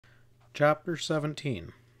Chapter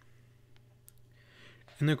 17.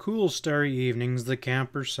 In the cool, starry evenings, the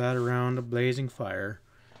campers sat around a blazing fire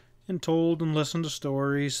and told and listened to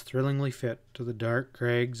stories thrillingly fit to the dark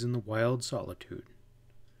crags and the wild solitude.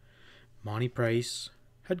 Monty Price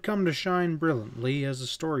had come to shine brilliantly as a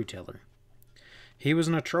storyteller. He was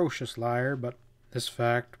an atrocious liar, but this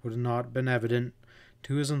fact would not have been evident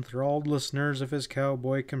to his enthralled listeners if his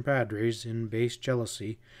cowboy compadres, in base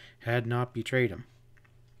jealousy, had not betrayed him.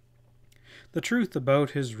 The truth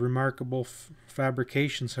about his remarkable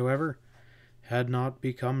fabrications, however, had not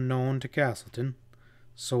become known to Castleton,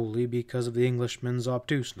 solely because of the Englishman's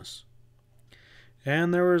obtuseness.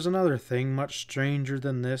 And there was another thing much stranger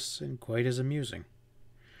than this and quite as amusing.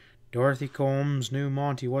 Dorothy Combs knew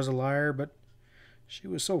Monty was a liar, but she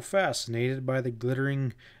was so fascinated by the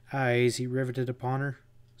glittering eyes he riveted upon her,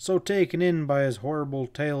 so taken in by his horrible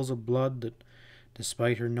tales of blood, that,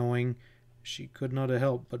 despite her knowing, she could not have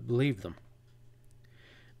helped but believe them.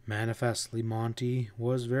 Manifestly, Monty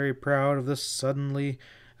was very proud of this suddenly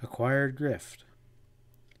acquired gift.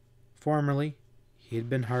 Formerly, he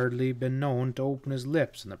had hardly been known to open his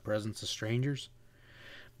lips in the presence of strangers.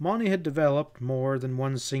 Monty had developed more than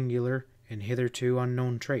one singular and hitherto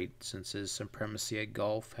unknown trait since his supremacy at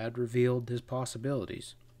golf had revealed his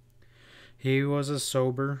possibilities. He was as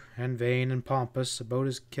sober and vain and pompous about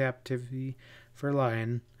his captivity for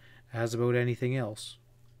lion as about anything else.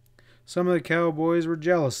 Some of the cowboys were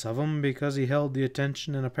jealous of him because he held the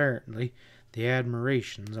attention and apparently the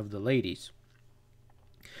admirations of the ladies.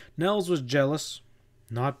 Nels was jealous,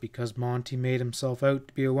 not because Monty made himself out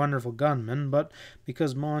to be a wonderful gunman, but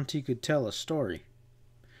because Monty could tell a story.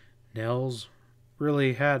 Nels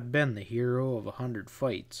really had been the hero of 100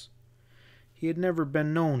 fights. He had never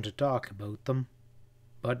been known to talk about them,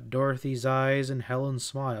 but Dorothy's eyes and Helen's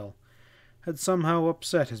smile had somehow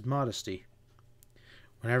upset his modesty.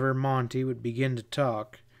 Whenever Monty would begin to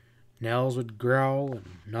talk, Nels would growl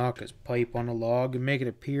and knock his pipe on a log and make it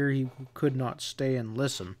appear he could not stay and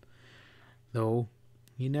listen, though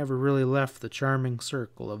he never really left the charming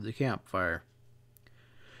circle of the campfire.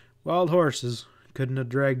 Wild horses couldn't have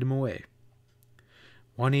dragged him away.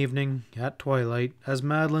 One evening, at twilight, as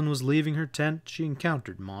Madeline was leaving her tent, she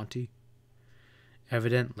encountered Monty.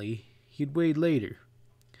 Evidently, he'd waylaid her.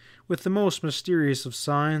 With the most mysterious of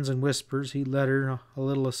signs and whispers, he led her a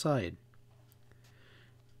little aside.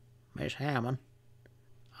 "Miss Hammond,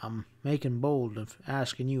 I'm making bold of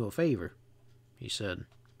asking you a favor," he said.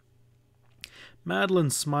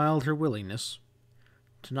 Madeline smiled her willingness.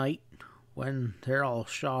 "Tonight, when they're all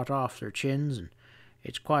shot off their chins and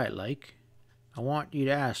it's quiet like, I want you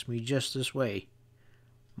to ask me just this way.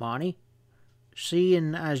 Monty,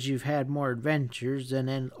 seeing as you've had more adventures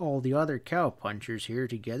than all the other cowpunchers here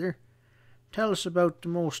together, tell us about the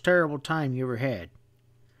most terrible time you ever had.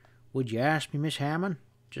 Would you ask me, Miss Hammond,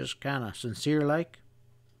 just kind of sincere like?"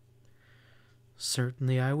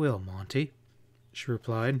 "Certainly I will, Monty," she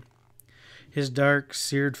replied. His dark,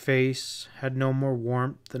 seared face had no more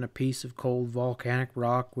warmth than a piece of cold volcanic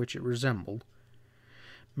rock which it resembled.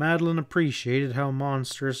 Madeline appreciated how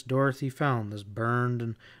monstrous Dorothy found this burned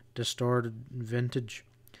and distorted vintage.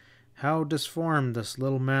 How disformed this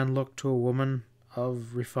little man looked to a woman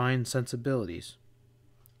of refined sensibilities.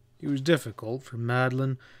 It was difficult for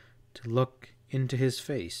Madeline to look into his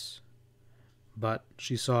face, but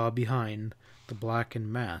she saw behind the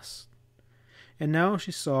blackened mask. And now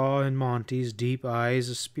she saw in Monty's deep eyes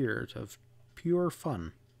a spirit of pure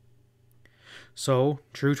fun. So,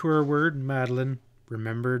 true to her word, Madeline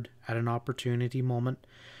remembered at an opportunity moment,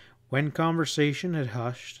 when conversation had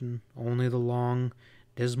hushed and only the long,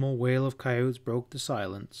 dismal wail of coyotes broke the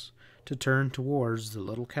silence, to turn towards the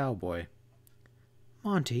little cowboy.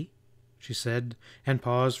 "Monty," she said, and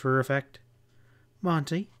paused for effect.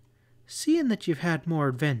 "Monty, seeing that you've had more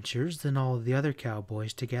adventures than all the other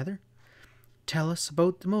cowboys together, tell us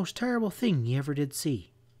about the most terrible thing you ever did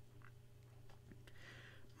see."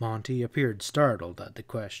 Monty appeared startled at the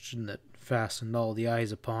question that fastened all the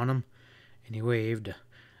eyes upon him, and he waved a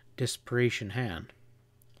desperation hand.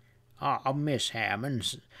 Miss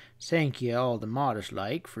Hammond, thank ye all the modest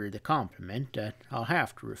like for the compliment that I'll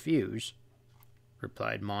have to refuse,"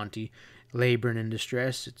 replied Monty, laboring in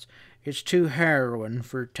distress. It's too harrowing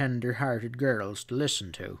for tender-hearted girls to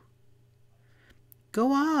listen to."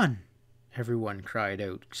 "Go on," everyone cried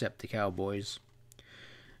out except the cowboys.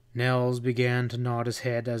 Nels began to nod his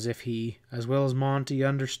head as if he, as well as Monty,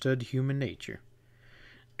 understood human nature.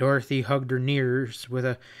 Dorothy hugged her nearer with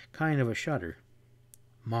a kind of a shudder.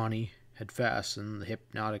 Monty had fastened the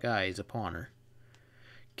hypnotic eyes upon her.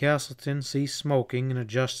 Castleton ceased smoking and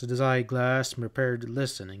adjusted his eyeglass and prepared to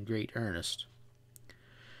listen in great earnest.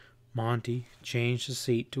 Monty changed his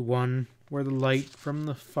seat to one where the light from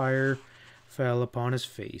the fire fell upon his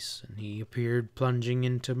face, and he appeared plunging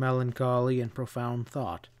into melancholy and profound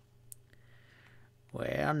thought.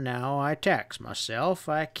 "Well, now I tax myself,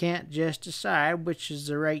 I can't just decide which is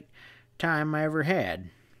the right time I ever had,"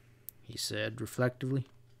 he said reflectively.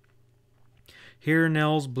 Here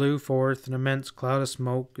Nels blew forth an immense cloud of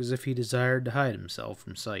smoke as if he desired to hide himself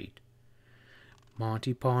from sight.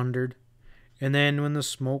 Monty pondered, and then when the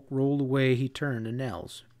smoke rolled away he turned to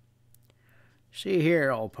Nels. "See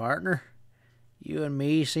here, old partner, you and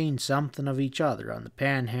me seen something of each other on the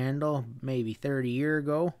Panhandle maybe 30 year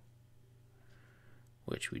ago?"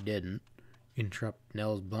 "Which we didn't," interrupted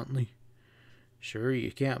Nels bluntly. "Sure,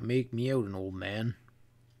 you can't make me out an old man."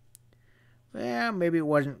 "Well, maybe it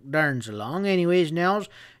wasn't darn so long. Anyways, Nels,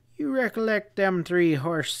 you recollect them 3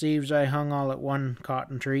 horse thieves I hung all at one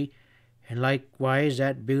cotton tree, and likewise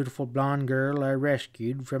that beautiful blonde girl I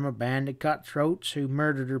rescued from a band of cutthroats who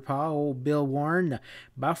murdered her pa, old Bill Warren, the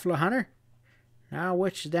buffalo hunter? Now,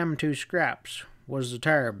 which of them 2 scraps was the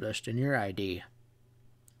terriblest in your idea?"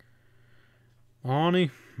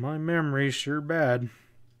 "Monty, my memory's sure bad,"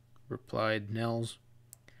 replied Nels.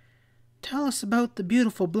 "Tell us about the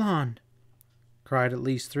beautiful blonde," cried at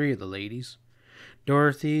least 3 of the ladies.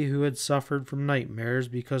 Dorothy, who had suffered from nightmares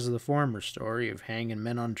because of the former story of hanging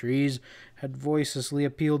men on trees, had voicelessly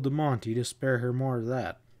appealed to Monty to spare her more of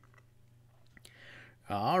that.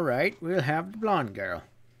 "All right, we'll have the blonde girl,"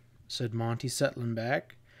 said Monty, settling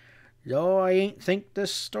back. "Though I ain't think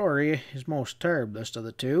this story is most terriblest of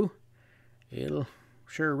the 2. It'll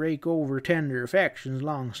sure rake over tender affections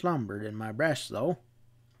long slumbered in my breast, though."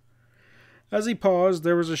 As he paused,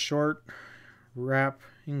 there was a short,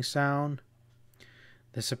 rapping sound.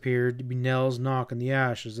 This appeared to be Nels knocking the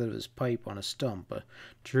ashes out of his pipe on a stump, a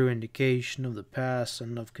true indication of the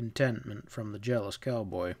passing of contentment from the jealous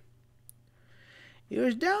cowboy. "It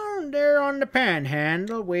was down there on the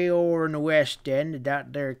Panhandle, way over in the west end of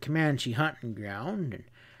that there Comanche hunting ground, and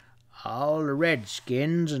all the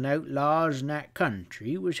redskins and outlaws in that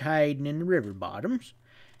country was hiding in the river bottoms,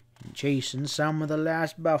 and chasing some of the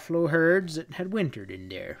last buffalo herds that had wintered in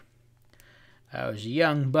there. I was a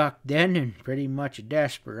young buck then, and pretty much a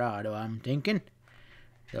desperado, I'm thinking.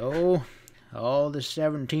 So, all the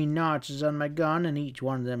 17 notches on my gun, and each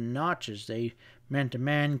one of them notches, they meant a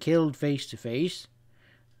man killed face to face.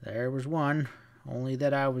 There was one, only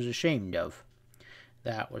that I was ashamed of.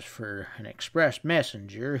 That was for an express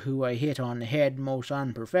messenger who I hit on the head most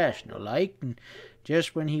unprofessional-like, and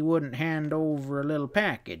just when he wouldn't hand over a little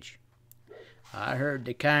package. I heard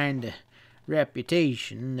the kind of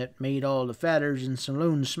reputation that made all the fellers in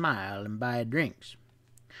saloons smile and buy drinks.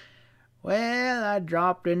 Well, I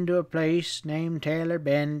dropped into a place named Taylor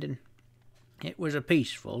Bend, and it was a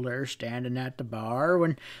peaceful there standing at the bar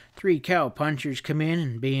when 3 cowpunchers come in,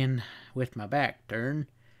 and being with my back turned,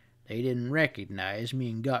 they didn't recognize me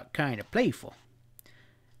and got kind of playful.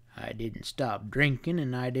 I didn't stop drinking,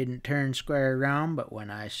 and I didn't turn square around, but when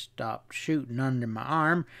I stopped shooting under my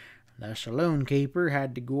arm, the saloon keeper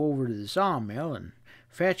had to go over to the sawmill and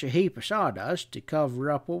fetch a heap of sawdust to cover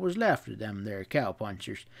up what was left of them there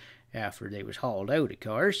cowpunchers, after they was hauled out, of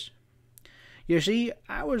course. You see,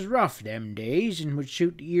 I was rough them days, and would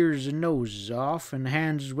shoot the ears and noses off, and the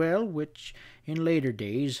hands as well, which in later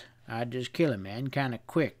days I'd just kill a man kind of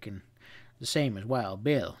quick, and the same as Wild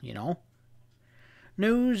Bill, you know.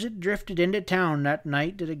 News had drifted into town that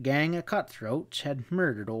night that a gang of cutthroats had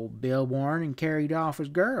murdered old Bill Warren and carried off his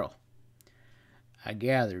girl. I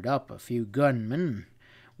gathered up a few gunmen, and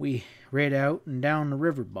we rid out and down the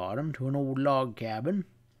river bottom to an old log cabin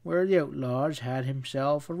where the outlaws had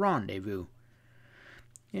himself a rendezvous.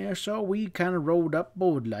 Yeah, so we kind of rode up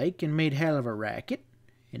bold-like and made hell of a racket,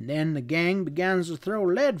 and then the gang began to throw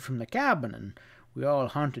lead from the cabin, and we all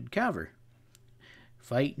hunted cover.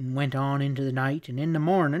 Fighting went on into the night, and in the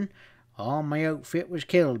morning all my outfit was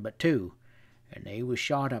killed but 2, and they was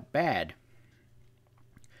shot up bad.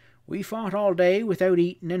 We fought all day without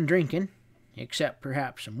eating and drinking, except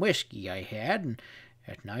perhaps some whiskey I had, and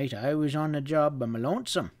at night I was on the job by my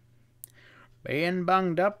lonesome. Being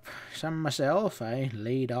bunged up some myself, I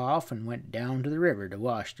laid off and went down to the river to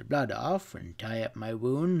wash the blood off and tie up my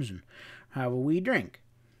wounds and have a wee drink.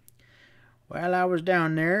 While I was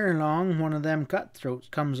down there along, one of them cutthroats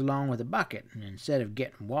comes along with a bucket, and instead of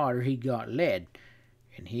getting water he got lead,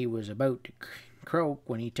 and he was about to croak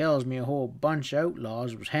when he tells me a whole bunch of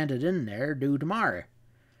outlaws was headed in there due tomorrow,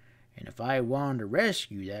 and if I wanted to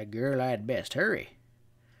rescue that girl I'd best hurry.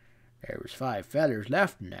 There was 5 fellers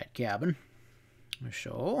left in that cabin.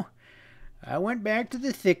 So I went back to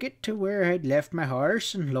the thicket to where I'd left my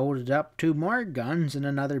horse and loaded up 2 more guns in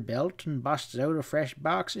another belt and busted out a fresh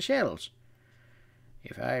box of shells.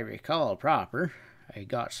 If I recall proper, I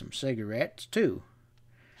got some cigarettes too.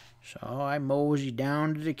 So I moseyed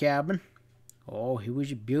down to the cabin. Oh, it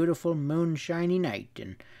was a beautiful moonshiny night,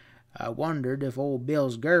 and I wondered if old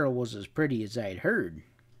Bill's girl was as pretty as I'd heard.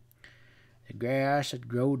 The grass had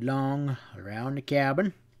growed long around the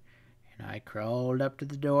cabin, and I crawled up to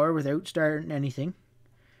the door without starting anything,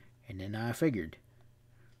 and then I figured.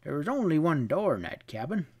 There was only one door in that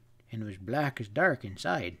cabin, and it was black as dark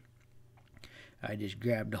inside. I just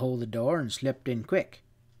grabbed a hold of the door and slipped in quick.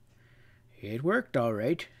 It worked all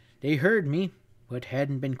right. They heard me, but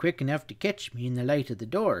hadn't been quick enough to catch me in the light of the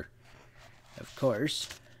door. Of course,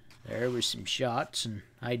 there was some shots, and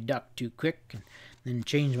I ducked too quick and then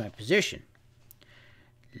changed my position.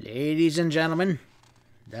 Ladies and gentlemen,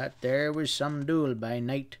 that there was some duel by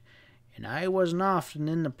night, and I wasn't often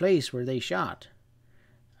in the place where they shot.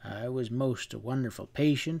 I was most a wonderful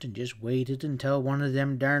patient and just waited until one of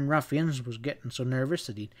them darn ruffians was getting so nervous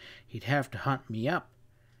that he'd have to hunt me up.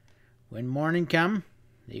 When morning come,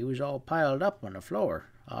 they was all piled up on the floor,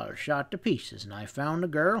 all shot to pieces, and I found the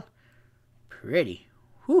girl. Pretty.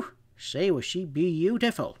 Whew! Say, was she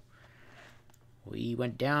beautiful. We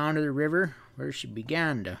went down to the river, where she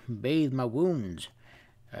began to bathe my wounds.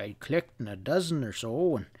 I'd clicked in a dozen or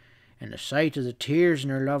so, and the sight of the tears in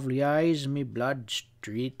her lovely eyes and me blood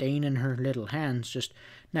staining her little hands just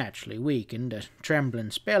naturally weakened a trembling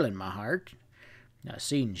spell in my heart. I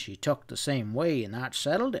seen she took the same way, and that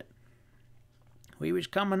settled it. We was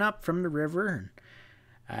coming up from the river, and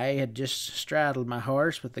I had just straddled my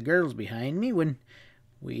horse with the girls behind me when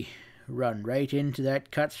we run right into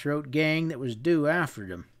that cutthroat gang that was due after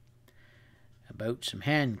them. About some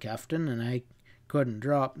handcuffing, and I couldn't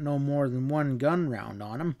drop no more than 1 gun round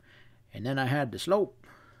on 'em, and then I had to slope.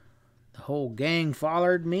 The whole gang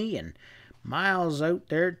follered me, and miles out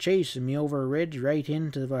there chasing me over a ridge right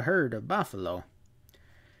into a herd of buffalo.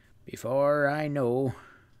 Before I know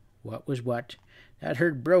what was what, that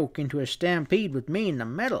herd broke into a stampede with me in the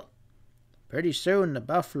middle. Pretty soon the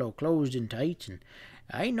buffalo closed in tight, and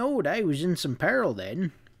I knowed I was in some peril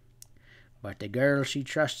then. But the girl, she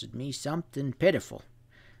trusted me something pitiful.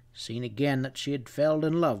 Seen again that she had fell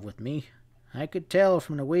in love with me. I could tell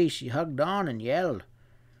from the way she hugged on and yelled.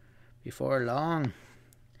 Before long,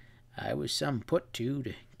 I was some put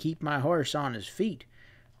to keep my horse on his feet.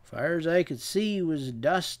 Far as I could see was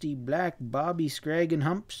dusty black bobby scraggin'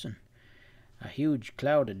 humps, and a huge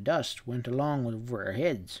cloud of dust went along over our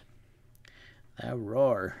heads. The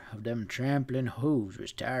roar of them trampling hooves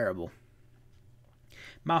was terrible.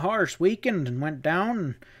 My horse weakened and went down,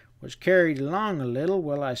 and was carried along a little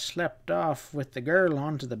while I slept off with the girl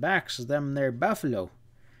onto the backs of them there buffalo.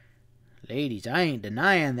 Ladies, I ain't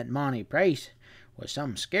denying that Monty Price was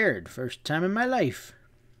some scared first time in my life,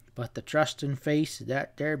 but the trusting face of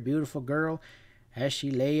that there beautiful girl, as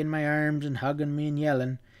she lay in my arms and hugging me and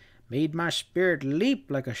yelling, made my spirit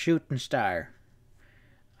leap like a shooting star.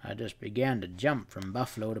 I just began to jump from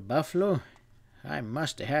buffalo to buffalo. I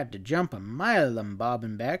must have had to jump a mile of them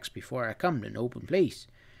bobbing backs before I come to an open place.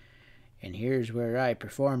 And here's where I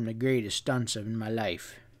performed the greatest stunts in my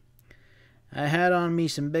life. I had on me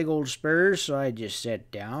some big old spurs, so I just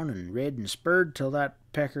sat down and rid and spurred till that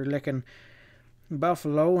pecker-licking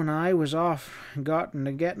buffalo and I was off gotten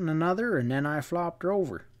to getting another, and then I flopped her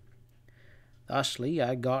over. Thusly,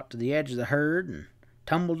 I got to the edge of the herd and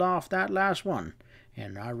tumbled off that last one,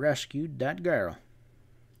 and I rescued that girl.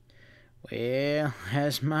 Well,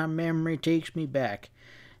 as my memory takes me back,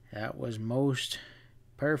 that was most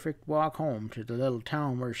perfect walk home to the little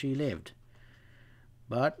town where she lived.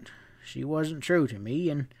 But she wasn't true to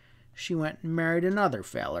me, and she went and married another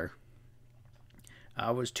feller.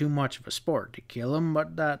 I was too much of a sport to kill him,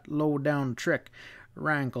 but that low-down trick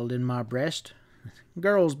rankled in my breast.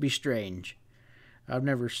 Girls be strange. I've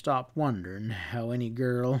never stopped wondering how any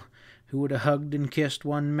girl who would have hugged and kissed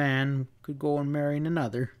one man could go and marry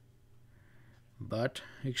another. But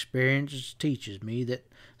experience teaches me that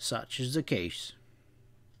such is the case.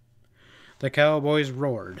 The cowboys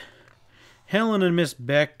roared. Helen and Miss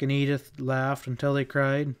Beck and Edith laughed until they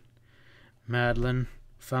cried. Madeline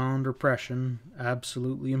found repression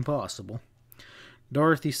absolutely impossible.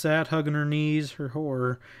 Dorothy sat hugging her knees, her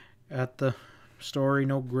horror at the story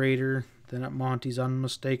no greater than at Monty's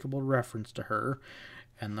unmistakable reference to her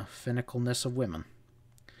and the finicalness of women.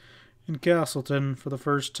 And Castleton, for the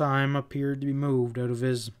first time, appeared to be moved out of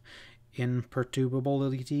his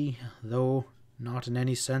imperturbability, though not in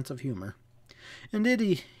any sense of humor.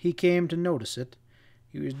 Indeed, he came to notice it.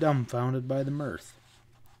 He was dumbfounded by the mirth.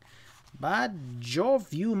 "By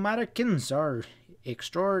Jove, you Americans are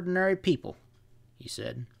extraordinary people," he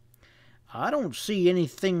said. "I don't see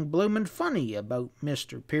anything bloomin' funny about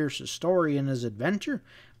Mr. Pierce's story and his adventure.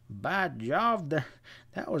 By Jove,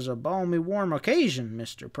 that was a balmy warm occasion,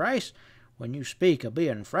 Mr. Price. When you speak of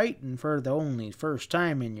being frightened for the only first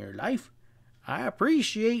time in your life, I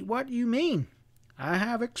appreciate what you mean. I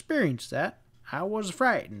have experienced that. I was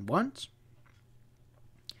frightened once."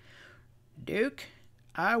 "Duke,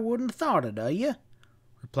 I wouldn't thought it of you,"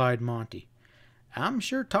 replied Monty. "I'm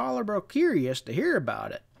sure tolerable curious to hear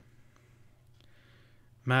about it."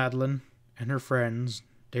 Madeline and her friends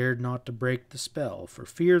dared not to break the spell for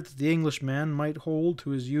fear that the Englishman might hold to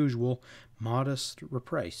his usual modest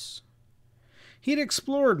reprise. He had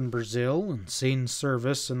explored in Brazil and seen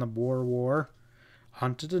service in the Boer War,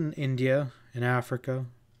 hunted in India and Africa,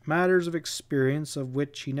 matters of experience of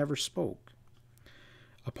which he never spoke.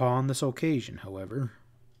 Upon this occasion, however,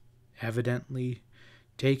 evidently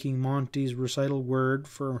taking Monty's recital word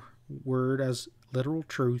for word as literal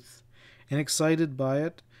truth, and excited by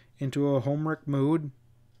it into a Homeric mood,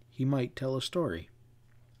 he might tell a story.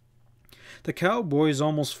 The cowboys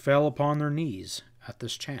almost fell upon their knees at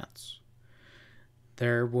this chance.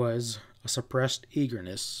 There was a suppressed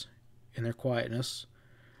eagerness in their quietness,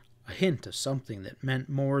 a hint of something that meant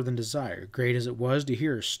more than desire, great as it was to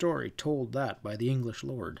hear a story told that by the English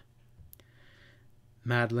lord.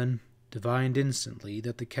 Madeline divined instantly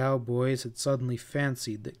that the cowboys had suddenly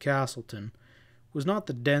fancied that Castleton was not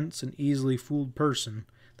the dense and easily fooled person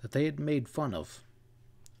that they had made fun of.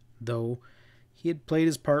 Though he had played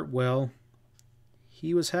his part well,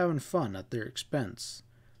 he was having fun at their expense,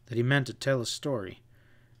 that he meant to tell a story,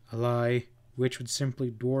 a lie which would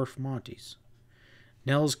simply dwarf Monty's.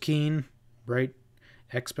 Nell's keen, bright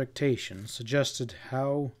expectation suggested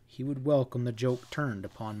how he would welcome the joke turned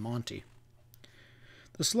upon Monty.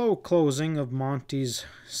 The slow closing of Monty's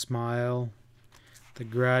smile, the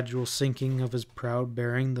gradual sinking of his proud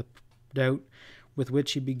bearing, the doubt with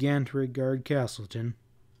which he began to regard Castleton,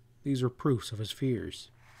 these were proofs of his fears.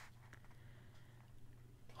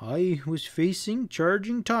 "I was facing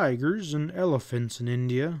charging tigers and elephants in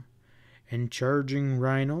India, and charging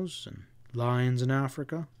rhinos and lions in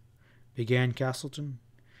Africa," began Castleton,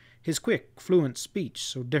 his quick, fluent speech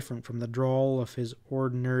so different from the drawl of his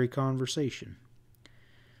ordinary conversation.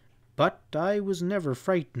 "But I was never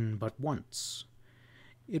frightened but once.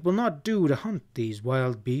 It will not do to hunt these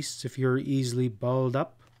wild beasts if you are easily balled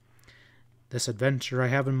up. This adventure I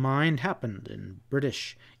have in mind happened in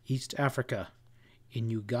British East Africa, in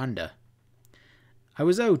Uganda. I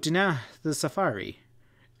was out in the safari,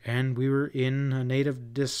 and we were in a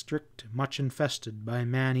native district much infested by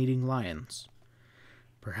man-eating lions.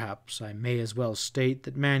 Perhaps I may as well state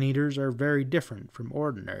that man-eaters are very different from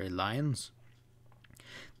ordinary lions.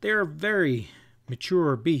 They are very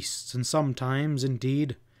mature beasts, and sometimes,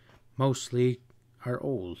 indeed, mostly are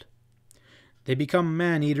old. They become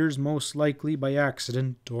man-eaters most likely by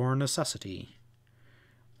accident or necessity.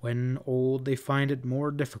 When old, they find it more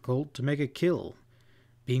difficult to make a kill,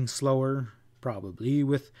 being slower, probably,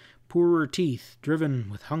 with poorer teeth, driven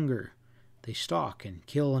with hunger. They stalk and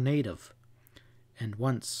kill a native, and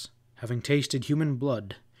once, having tasted human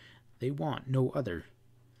blood, they want no other.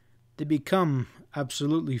 They become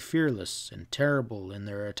absolutely fearless and terrible in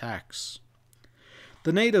their attacks.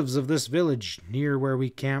 The natives of this village near where we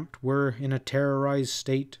camped were in a terrorized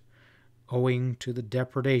state, owing to the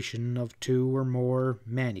depredation of 2 or more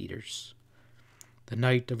man-eaters. The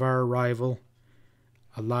night of our arrival,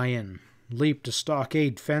 a lion leaped a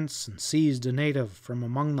stockade fence and seized a native from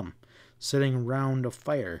among them, sitting round a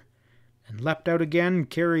fire, and leapt out again,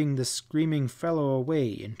 carrying the screaming fellow away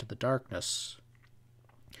into the darkness.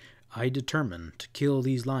 I determined to kill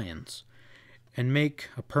these lions, and make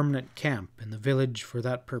a permanent camp in the village for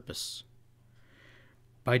that purpose.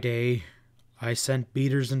 By day, I sent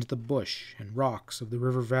beaters into the bush and rocks of the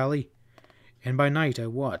river valley, and by night I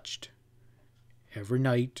watched. Every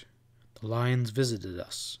night the lions visited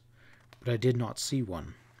us, but I did not see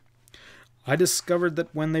one. I discovered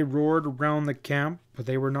that when they roared around the camp,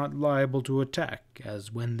 they were not liable to attack,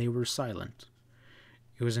 as when they were silent.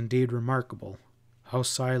 It was indeed remarkable how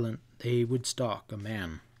silent they would stalk a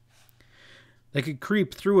man. They could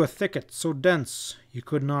creep through a thicket so dense you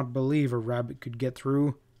could not believe a rabbit could get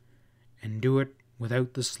through, and do it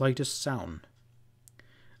without the slightest sound.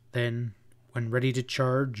 Then, when ready to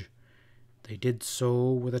charge, they did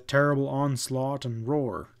so with a terrible onslaught and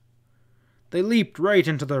roar. They leaped right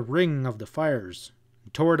into the ring of the fires,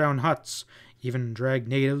 and tore down huts, even dragged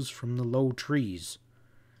natives from the low trees.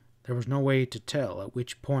 There was no way to tell at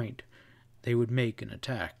which point they would make an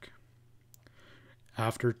attack.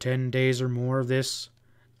 After 10 days or more of this,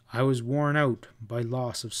 I was worn out by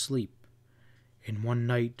loss of sleep, and one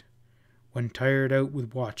night, when tired out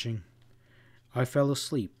with watching, I fell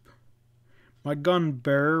asleep. My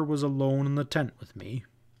gun-bearer was alone in the tent with me.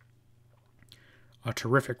 A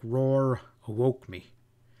terrific roar awoke me,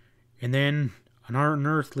 and then an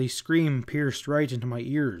unearthly scream pierced right into my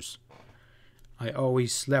ears. I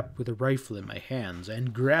always slept with a rifle in my hands,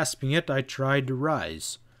 and grasping it, I tried to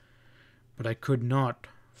rise. But I could not,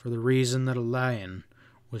 for the reason that a lion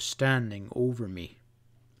was standing over me.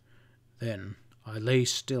 Then I lay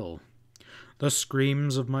still. The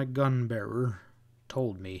screams of my gun-bearer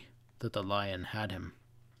told me that the lion had him.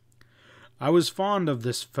 I was fond of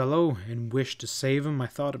this fellow, and wished to save him. I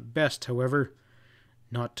thought it best, however,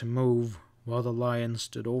 not to move while the lion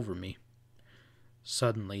stood over me.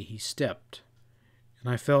 Suddenly he stepped, and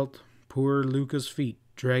I felt poor Luca's feet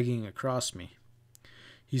dragging across me.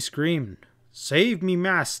 He screamed, "Save me,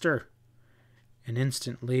 master!" And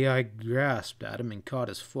instantly I grasped at him and caught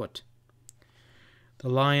his foot. The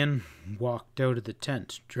lion walked out of the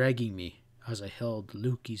tent, dragging me as I held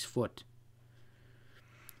Lukey's foot.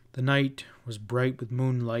 The night was bright with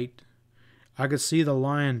moonlight. I could see the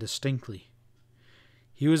lion distinctly.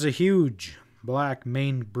 He was a huge,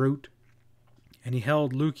 black-maned brute, and he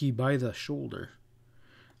held Lukey by the shoulder.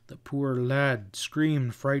 The poor lad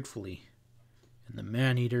screamed frightfully, and the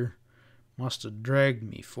man-eater must have dragged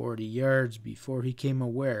me 40 yards before he came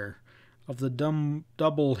aware of the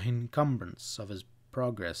double encumbrance of his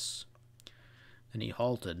progress. Then he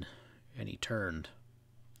halted, and he turned.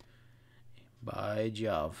 By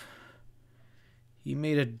Jove, he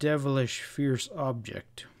made a devilish fierce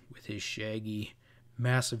object with his shaggy,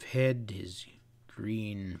 massive head, his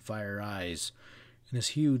green fire eyes, and his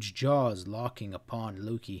huge jaws locking upon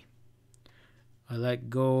Lukey. I let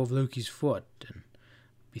go of Lukey's foot and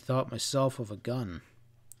bethought myself of a gun.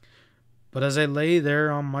 But as I lay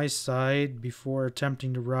there on my side before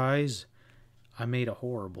attempting to rise, I made a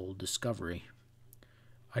horrible discovery.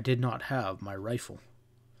 I did not have my rifle.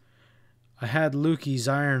 I had Lukey's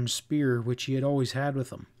iron spear, which he had always had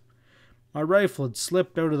with him. My rifle had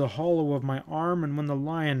slipped out of the hollow of my arm, and when the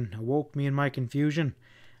lion awoke me in my confusion,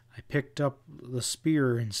 I picked up the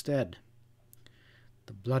spear instead.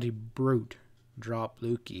 The bloody brute dropped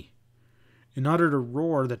Lukey and uttered a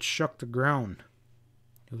roar that shook the ground.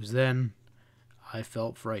 It was then I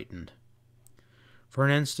felt frightened. For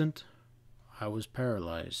an instant, I was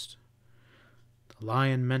paralyzed. The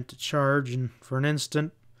lion meant to charge, and for an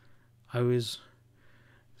instant, I was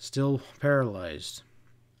still paralyzed.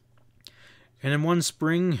 And in one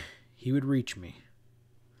spring, he would reach me.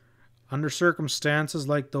 Under circumstances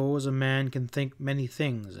like those, a man can think many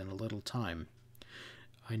things in a little time.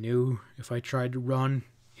 I knew if I tried to run,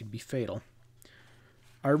 it'd be fatal.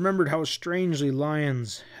 I remembered how strangely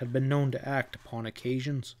lions had been known to act upon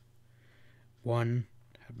occasions. One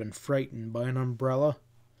had been frightened by an umbrella.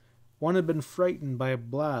 One had been frightened by a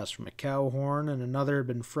blast from a cow horn, and another had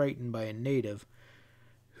been frightened by a native,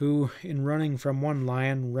 who, in running from one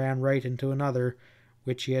lion, ran right into another,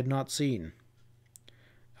 which he had not seen.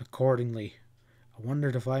 Accordingly, I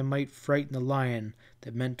wondered if I might frighten the lion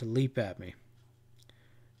that meant to leap at me.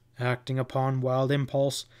 Acting upon wild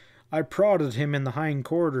impulse, I prodded him in the hind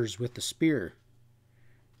quarters with the spear.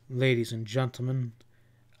 Ladies and gentlemen,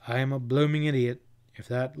 I am a blooming idiot if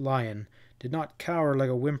that lion did not cower like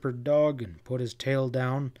a whimpered dog and put his tail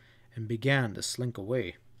down and began to slink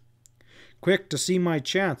away. Quick to see my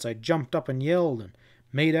chance, I jumped up and yelled and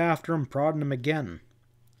made after him, prodding him again.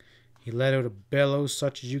 He let out a bellow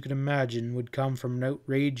such as you can imagine would come from an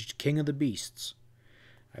outraged king of the beasts.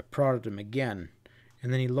 I prodded him again,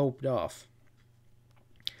 and then he loped off.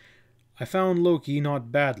 I found Lukey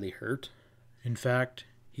not badly hurt. In fact,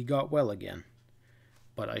 he got well again.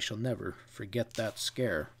 But I shall never forget that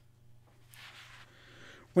scare.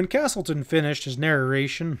 When Castleton finished his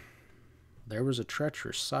narration, there was a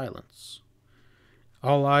treacherous silence.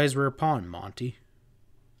 All eyes were upon Monty.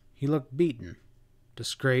 He looked beaten,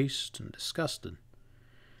 disgraced, and disgusted.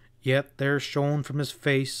 Yet there shone from his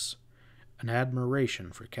face an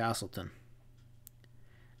admiration for Castleton.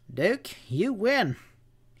 "Duke, you win,"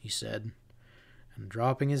 he said, and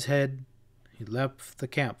dropping his head, he left the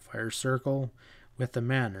campfire circle with the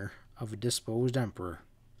manner of a disposed emperor.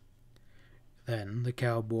 Then the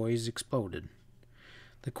cowboys exploded.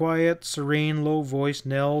 The quiet, serene, low-voiced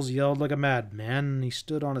Nels yelled like a madman, and he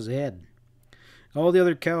stood on his head. All the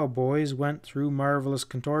other cowboys went through marvelous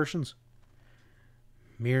contortions.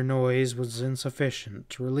 Mere noise was insufficient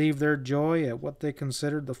to relieve their joy at what they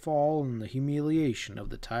considered the fall and the humiliation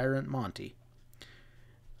of the tyrant Monty.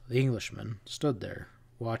 The Englishman stood there,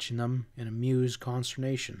 watching them in amused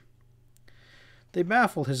consternation. They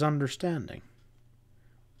baffled his understanding.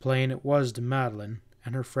 Plain it was to Madeline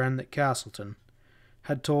and her friend that Castleton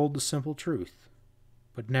had told the simple truth,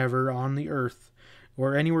 but never on the earth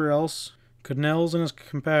or anywhere else could Nels and his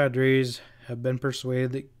compadres have been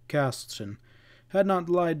persuaded that Castleton had not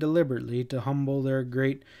lied deliberately to humble their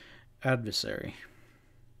great adversary.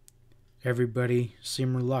 Everybody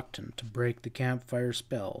seemed reluctant to break the campfire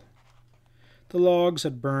spell. The logs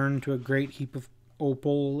had burned to a great heap of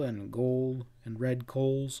opal and gold and red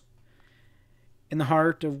coals, in the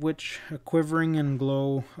heart of which a quivering and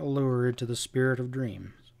glow allured to the spirit of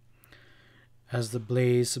dreams. As the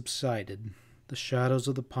blaze subsided, the shadows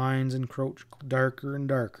of the pines encroached darker and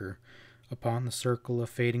darker upon the circle of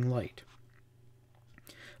fading light.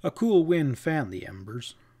 A cool wind fanned the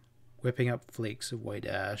embers, whipping up flakes of white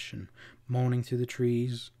ash and moaning through the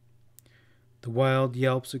trees. The wild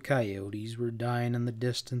yelps of coyotes were dying in the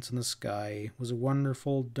distance, and the sky was a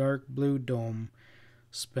wonderful dark blue dome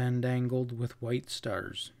spangled with white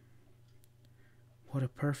stars. "What a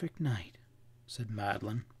perfect night," said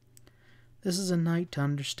Madeline. "This is a night to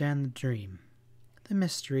understand the dream, the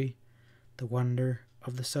mystery, the wonder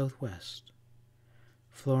of the Southwest.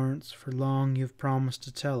 Florence, for long you have promised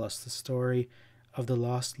to tell us the story of the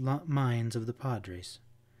lost mines of the Padres.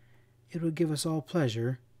 It would give us all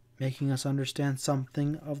pleasure, making us understand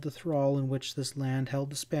something of the thrall in which this land held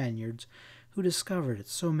the Spaniards who discovered it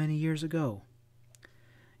so many years ago.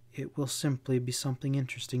 It will simply be something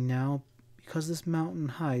interesting now, because this mountain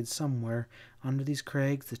hides somewhere under these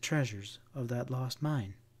crags the treasures of that lost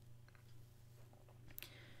mine."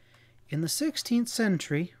 "In the 16th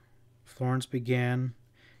century," Florence began,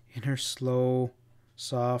 in her slow,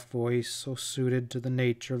 soft voice so suited to the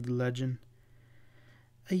nature of the legend,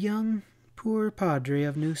 "a young, poor padre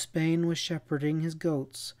of New Spain was shepherding his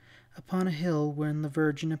goats upon a hill when the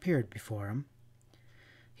Virgin appeared before him.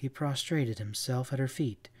 He prostrated himself at her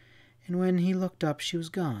feet, and when he looked up she was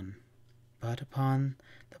gone, but upon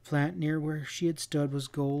the plant near where she had stood was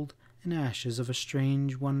gold and ashes of a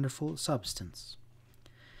strange, wonderful substance.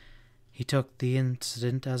 He took the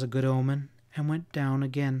incident as a good omen, and went down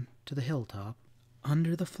again to the hilltop.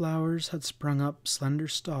 Under the flowers had sprung up slender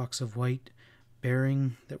stalks of white,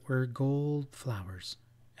 bearing that were gold flowers,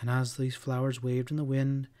 and as these flowers waved in the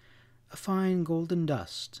wind, a fine golden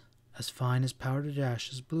dust, as fine as powdered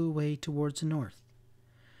ashes, blew away towards the north.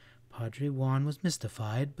 Padre Juan was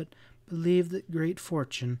mystified, but believed that great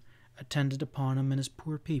fortune attended upon him and his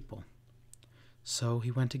poor people. So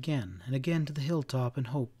he went again and again to the hilltop in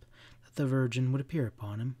hope that the Virgin would appear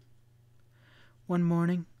upon him. One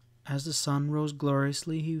morning, as the sun rose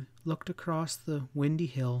gloriously, he looked across the windy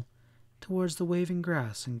hill towards the waving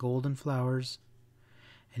grass and golden flowers,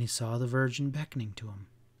 and he saw the Virgin beckoning to him.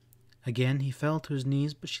 Again he fell to his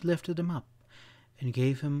knees, but she lifted him up and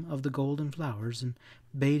gave him of the golden flowers, and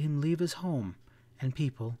bade him leave his home and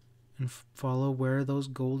people and follow where those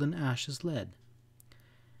golden ashes led.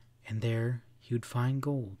 And there he would find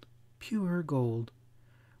gold, pure gold,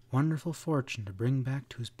 wonderful fortune to bring back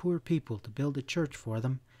to his poor people to build a church for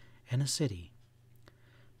them and a city.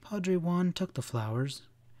 Padre Juan took the flowers,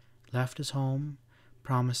 left his home,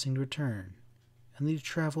 promising to return, and they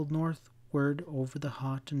traveled northward over the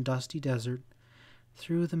hot and dusty desert,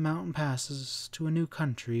 through the mountain passes to a new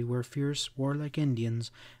country where fierce, warlike Indians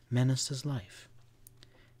menaced his life.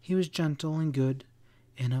 He was gentle and good,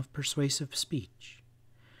 and of persuasive speech.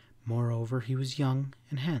 Moreover, he was young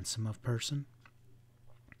and handsome of person.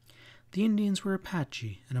 The Indians were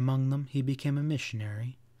Apache, and among them he became a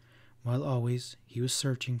missionary, while always he was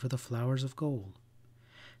searching for the flowers of gold.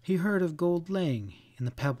 He heard of gold laying in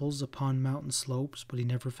the pebbles upon mountain slopes, but he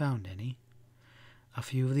never found any. A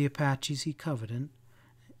few of the Apaches he coveted,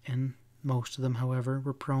 and most of them, however,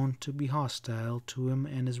 were prone to be hostile to him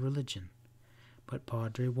and his religion. But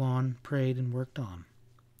Padre Juan prayed and worked on.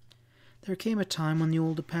 There came a time when the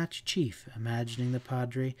old Apache chief, imagining the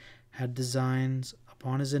Padre had designs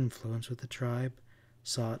upon his influence with the tribe,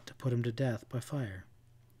 sought to put him to death by fire.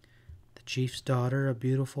 The chief's daughter, a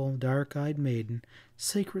beautiful, dark-eyed maiden,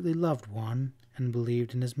 secretly loved Juan and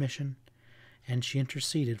believed in his mission, and she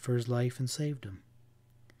interceded for his life and saved him.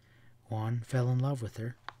 Juan fell in love with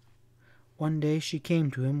her. One day she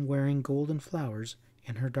came to him wearing golden flowers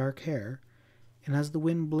in her dark hair, and as the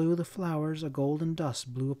wind blew the flowers, a golden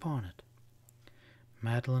dust blew upon it.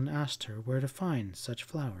 Madeline asked her where to find such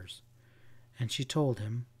flowers, and she told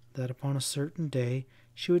him that upon a certain day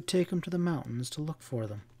she would take him to the mountains to look for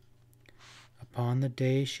them. Upon the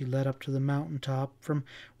day she led up to the mountain top, from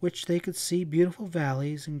which they could see beautiful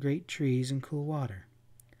valleys and great trees and cool water.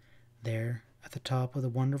 There, At the top of the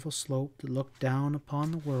wonderful slope that looked down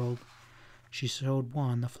upon the world, she showed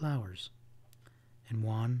Juan the flowers. And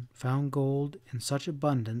Juan found gold in such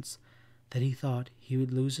abundance that he thought he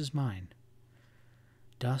would lose his mind.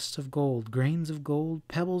 Dust of gold, grains of gold,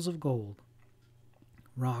 pebbles of gold,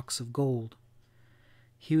 rocks of gold.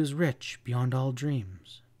 He was rich beyond all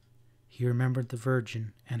dreams. He remembered the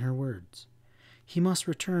Virgin and her words. He must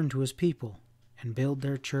return to his people and build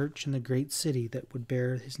their church in the great city that would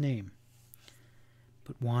bear his name.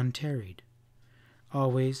 But Juan tarried.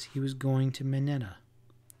 Always he was going to Mineta.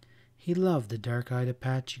 He loved the dark-eyed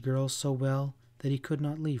Apache girl so well that he could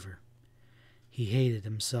not leave her. He hated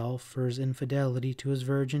himself for his infidelity to his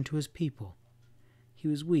Virgin, to his people. He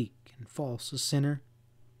was weak and false, a sinner,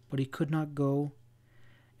 but he could not go,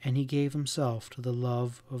 and he gave himself to the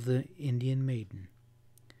love of the Indian maiden.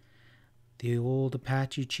 The old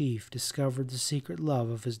Apache chief discovered the secret love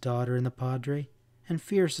of his daughter in the padre, and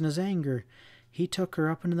fierce in his anger, he took her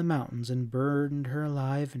up into the mountains and burned her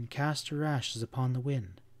alive and cast her ashes upon the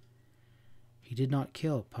wind. He did not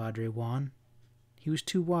kill Padre Juan. He was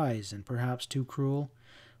too wise and perhaps too cruel,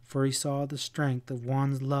 for he saw the strength of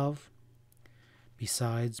Juan's love.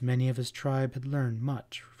 Besides, many of his tribe had learned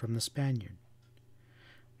much from the Spaniard.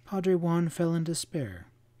 Padre Juan fell in despair.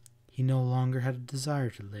 He no longer had a desire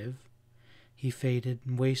to live. He faded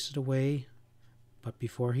and wasted away, but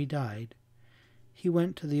before he died, he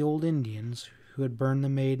went to the old Indians who had burned the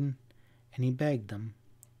maiden, and he begged them,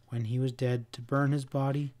 when he was dead, to burn his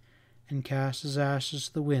body and cast his ashes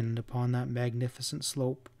to the wind upon that magnificent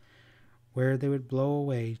slope, where they would blow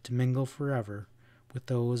away to mingle forever with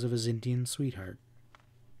those of his Indian sweetheart.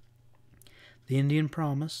 The Indian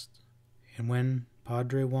promised, and when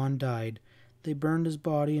Padre Juan died, they burned his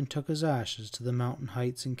body and took his ashes to the mountain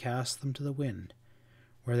heights and cast them to the wind,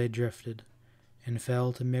 where they drifted and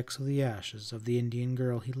fell to mix with the ashes of the Indian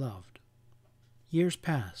girl he loved. Years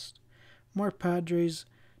passed. More padres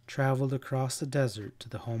traveled across the desert to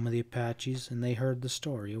the home of the Apaches, and they heard the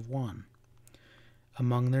story of Juan.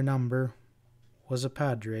 Among their number was a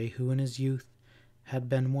padre who in his youth had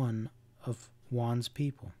been one of Juan's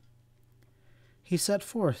people. He set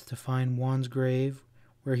forth to find Juan's grave,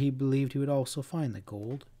 where he believed he would also find the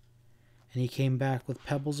gold, and he came back with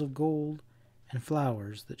pebbles of gold and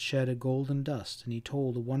flowers that shed a golden dust, and he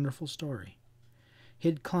told a wonderful story. He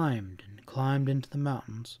had climbed and climbed into the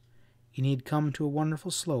mountains, and he had come to a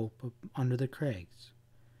wonderful slope up under the crags.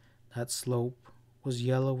 That slope was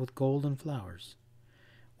yellow with golden flowers.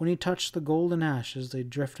 When he touched the golden ashes, they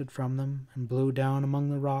drifted from them and blew down among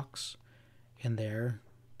the rocks, and there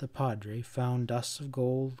the padre found dust of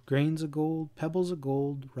gold, grains of gold, pebbles of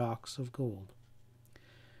gold, rocks of gold.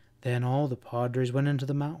 Then all the padres went into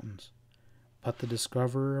the mountains, but the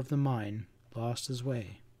discoverer of the mine lost his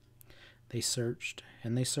way. They searched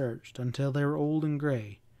and they searched until they were old and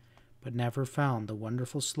gray, but never found the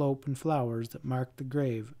wonderful slope and flowers that marked the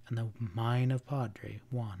grave and the mine of Padre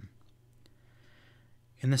Juan.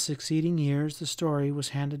 In the succeeding years, the story was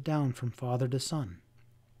handed down from father to son,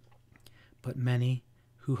 but many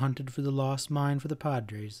who hunted for the lost mine for the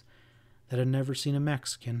padres that had never seen a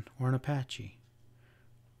Mexican or an Apache.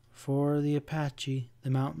 For the Apache, the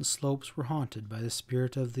mountain slopes were haunted by the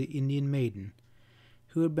spirit of the Indian maiden,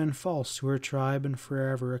 who had been false to her tribe and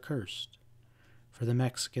forever accursed. For the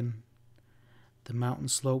Mexican, the mountain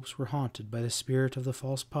slopes were haunted by the spirit of the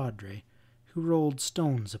false padre, who rolled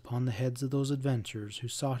stones upon the heads of those adventurers who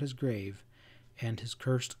sought his grave and his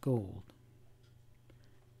cursed gold.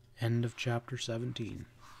 End of chapter 17.